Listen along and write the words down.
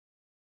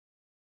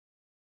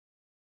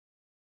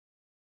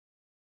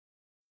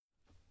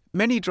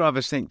Many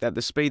drivers think that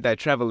the speed they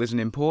travel isn't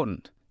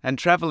important, and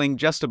travelling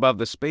just above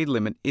the speed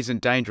limit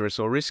isn't dangerous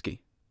or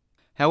risky.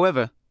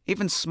 However,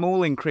 even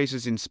small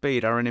increases in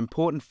speed are an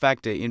important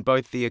factor in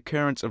both the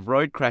occurrence of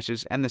road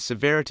crashes and the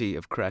severity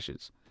of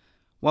crashes.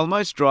 While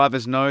most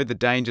drivers know the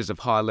dangers of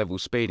high-level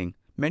speeding,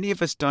 many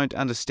of us don't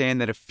understand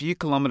that a few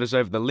kilometres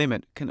over the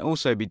limit can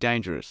also be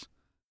dangerous.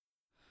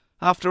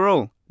 After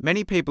all,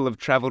 many people have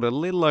travelled a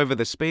little over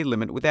the speed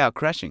limit without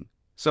crashing,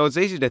 so it's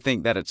easy to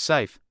think that it's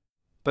safe,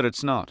 but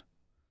it's not.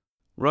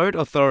 Road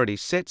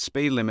authorities set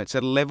speed limits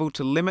at a level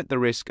to limit the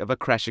risk of a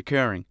crash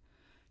occurring.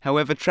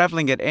 However,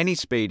 travelling at any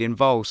speed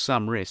involves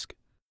some risk.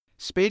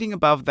 Speeding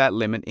above that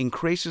limit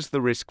increases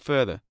the risk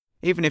further,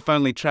 even if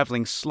only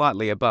travelling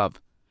slightly above.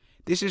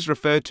 This is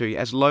referred to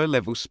as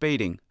low-level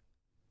speeding.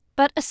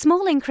 But a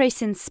small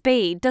increase in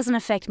speed doesn't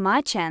affect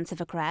my chance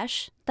of a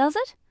crash, does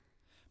it?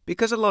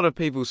 Because a lot of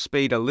people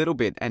speed a little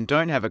bit and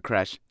don't have a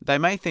crash, they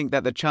may think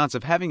that the chance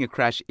of having a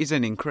crash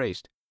isn't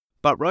increased.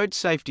 But road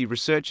safety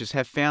researchers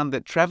have found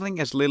that travelling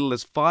as little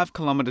as 5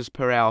 km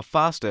per hour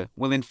faster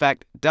will in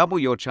fact double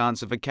your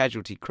chance of a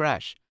casualty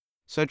crash.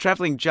 So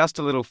travelling just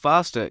a little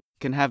faster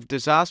can have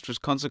disastrous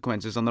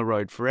consequences on the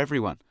road for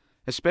everyone,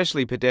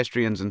 especially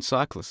pedestrians and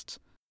cyclists.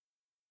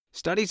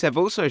 Studies have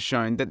also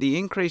shown that the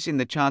increase in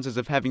the chances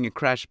of having a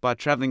crash by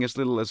travelling as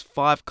little as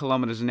 5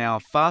 km an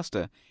hour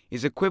faster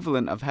is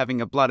equivalent of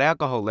having a blood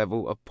alcohol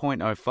level of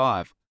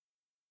 0.05.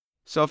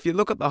 So if you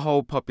look at the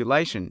whole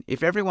population,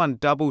 if everyone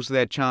doubles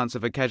their chance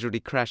of a casualty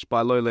crash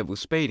by low-level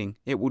speeding,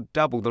 it will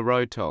double the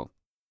road toll.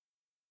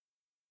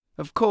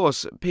 Of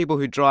course, people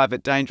who drive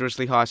at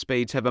dangerously high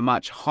speeds have a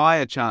much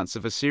higher chance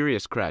of a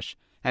serious crash,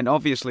 and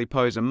obviously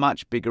pose a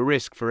much bigger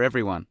risk for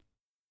everyone.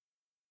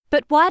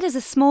 But why does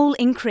a small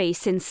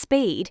increase in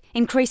speed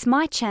increase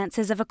my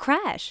chances of a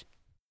crash?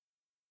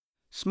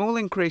 Small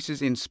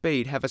increases in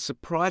speed have a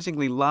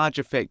surprisingly large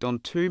effect on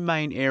two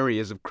main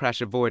areas of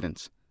crash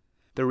avoidance: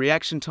 the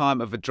reaction time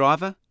of a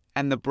driver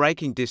and the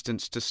braking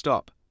distance to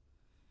stop.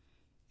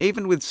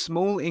 Even with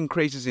small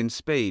increases in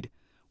speed,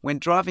 when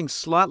driving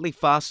slightly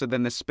faster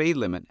than the speed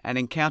limit and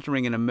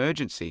encountering an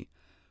emergency,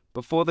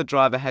 before the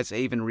driver has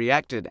even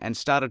reacted and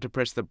started to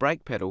press the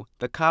brake pedal,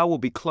 the car will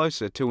be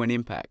closer to an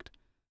impact.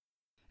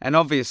 And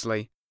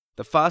obviously,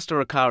 the faster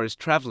a car is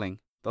travelling,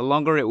 the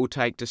longer it will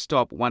take to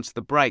stop once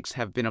the brakes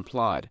have been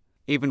applied,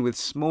 even with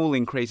small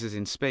increases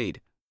in speed.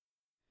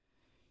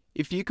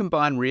 If you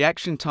combine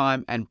reaction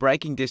time and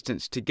braking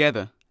distance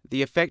together,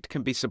 the effect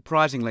can be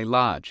surprisingly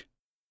large.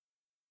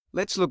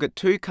 Let's look at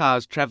two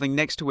cars travelling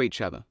next to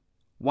each other,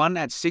 one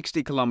at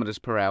 60 km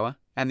per hour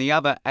and the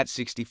other at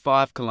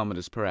 65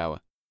 km per hour.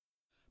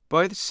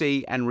 Both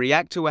see and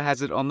react to a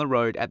hazard on the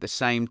road at the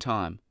same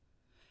time.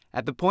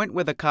 At the point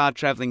where the car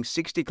travelling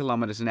 60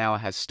 km an hour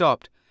has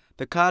stopped,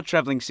 the car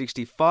travelling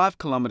 65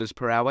 km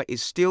per hour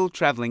is still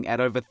travelling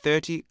at over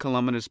 30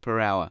 km per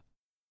hour.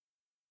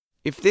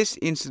 If this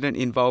incident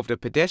involved a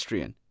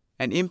pedestrian,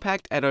 an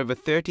impact at over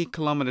 30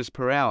 km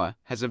per hour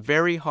has a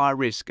very high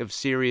risk of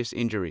serious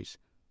injuries,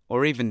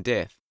 or even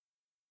death.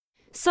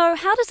 So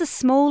how does a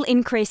small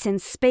increase in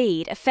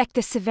speed affect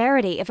the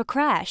severity of a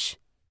crash?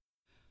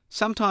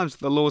 Sometimes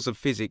the laws of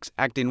physics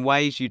act in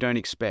ways you don't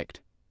expect.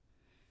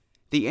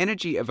 The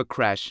energy of a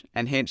crash,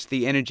 and hence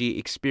the energy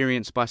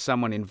experienced by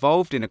someone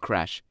involved in a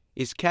crash,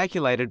 is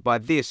calculated by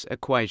this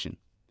equation.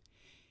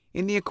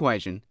 In the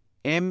equation,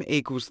 m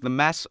equals the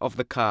mass of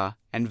the car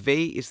and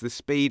v is the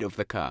speed of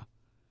the car.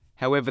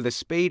 However, the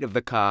speed of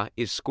the car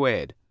is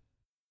squared.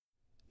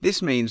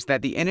 This means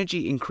that the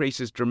energy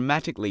increases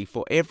dramatically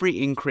for every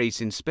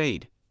increase in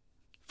speed.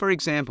 For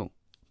example,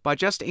 by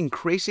just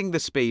increasing the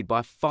speed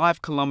by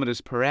 5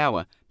 km per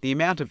hour, the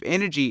amount of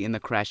energy in the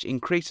crash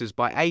increases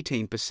by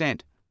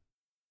 18%.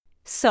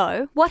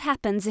 So, what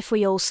happens if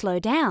we all slow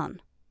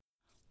down?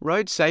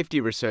 Road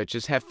safety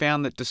researchers have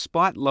found that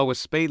despite lower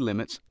speed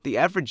limits, the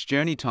average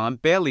journey time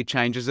barely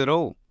changes at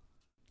all.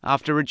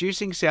 After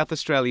reducing South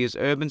Australia's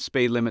urban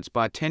speed limits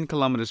by 10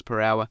 km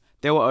per hour,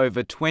 there were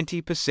over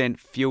 20%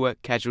 fewer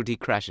casualty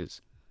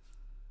crashes.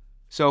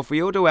 So if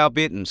we all do our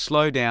bit and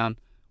slow down,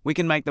 we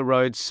can make the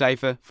roads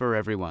safer for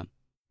everyone.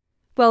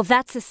 Well,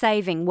 that's a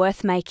saving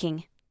worth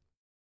making.